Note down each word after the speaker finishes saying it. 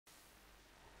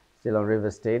Still on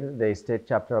Rivers State, the state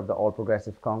chapter of the All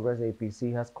Progressive Congress,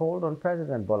 A.P.C, has called on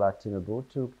President Bola Tinubu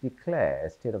to declare a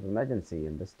state of emergency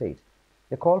in the state.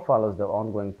 The call follows the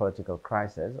ongoing political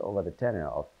crisis over the tenure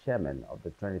of chairmen of the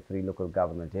 23 local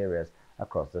government areas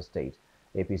across the state.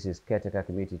 A.P.C's Caretaker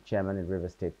Committee Chairman in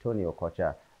Rivers State, Tony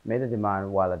Okocha, made the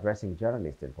demand while addressing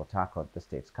journalists in Port Harcourt, the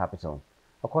state's capital.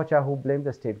 Okocha, who blamed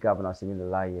the state governor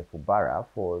Siminalayi Fubara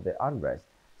for the unrest,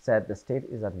 said the state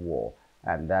is at war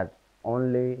and that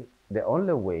the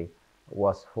only way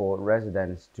was for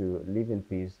residents to live in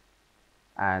peace,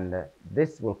 and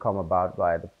this will come about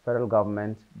by the federal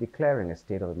government declaring a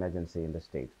state of emergency in the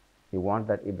state. He warned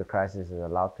that if the crisis is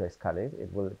allowed to escalate,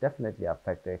 it will definitely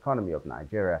affect the economy of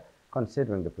Nigeria,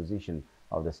 considering the position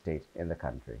of the state in the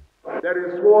country. There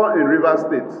is war in Rivers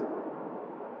State,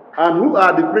 and who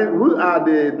are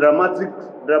the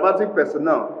dramatic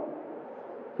personnel?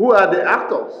 Who are the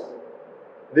actors?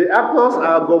 The actors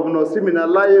are Governor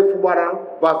Siminalayi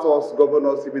Fubara versus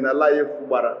Governor Siminalayi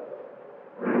Fubara.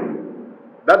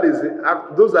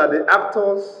 Those are the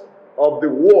actors of the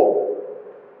war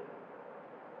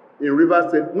in Rivers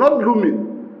State, not looming.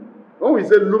 When we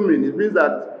say looming, it means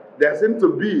that there seems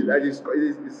to be that it's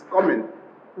coming.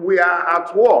 We are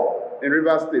at war in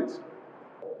Rivers State.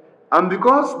 And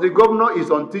because the governor is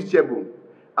unteachable,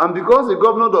 and because the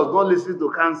governor does not listen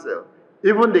to counsel,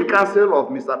 even the counsel of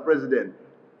Mr. President,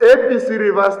 A.P.C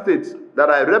Rivers State that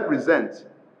I represent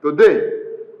today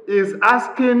is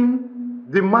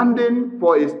demanding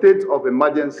for a state of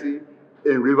emergency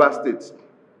in Rivers State.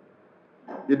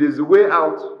 It is the way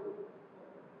out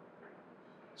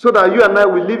so that you and I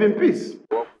will live in peace.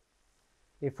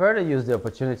 He further used the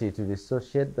opportunity to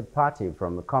dissociate the party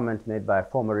from a comment made by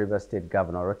former Rivers State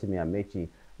Governor Rotimi Amechi,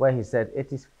 where he said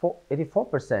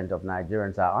 84% of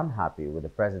Nigerians are unhappy with the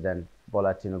President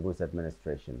Bola Tinubu's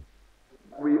administration.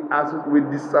 We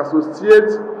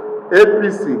disassociate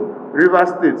A.P.C Rivers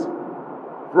State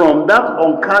from that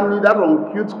uncanny, that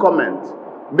uncute comment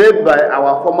made by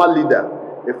our former leader,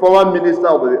 a former minister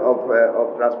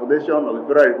of transportation of the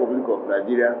Federal Republic of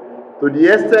Nigeria, to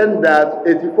the extent that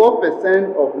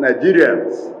 84% of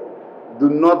Nigerians do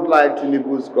not like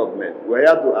Tinubu's government. We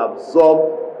are to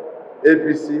absorb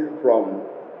A.P.C from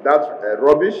that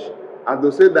rubbish and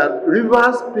to say that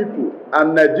Rivers people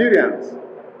and Nigerians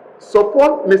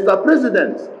support Mr.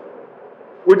 President.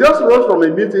 We just rose from a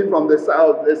meeting from the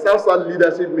South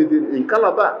leadership meeting in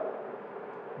Calabar.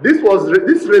 This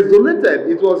resonated,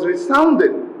 it was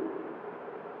resounding.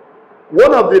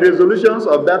 One of the resolutions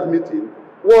of that meeting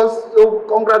was to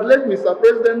congratulate Mr.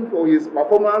 President for his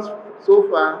performance so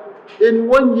far in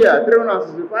 1 year,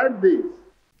 365 days.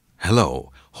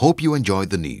 Hello, hope you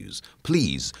enjoyed the news.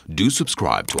 Please do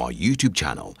subscribe to our YouTube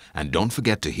channel and don't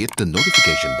forget to hit the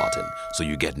notification button so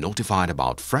you get notified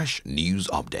about fresh news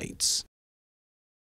updates.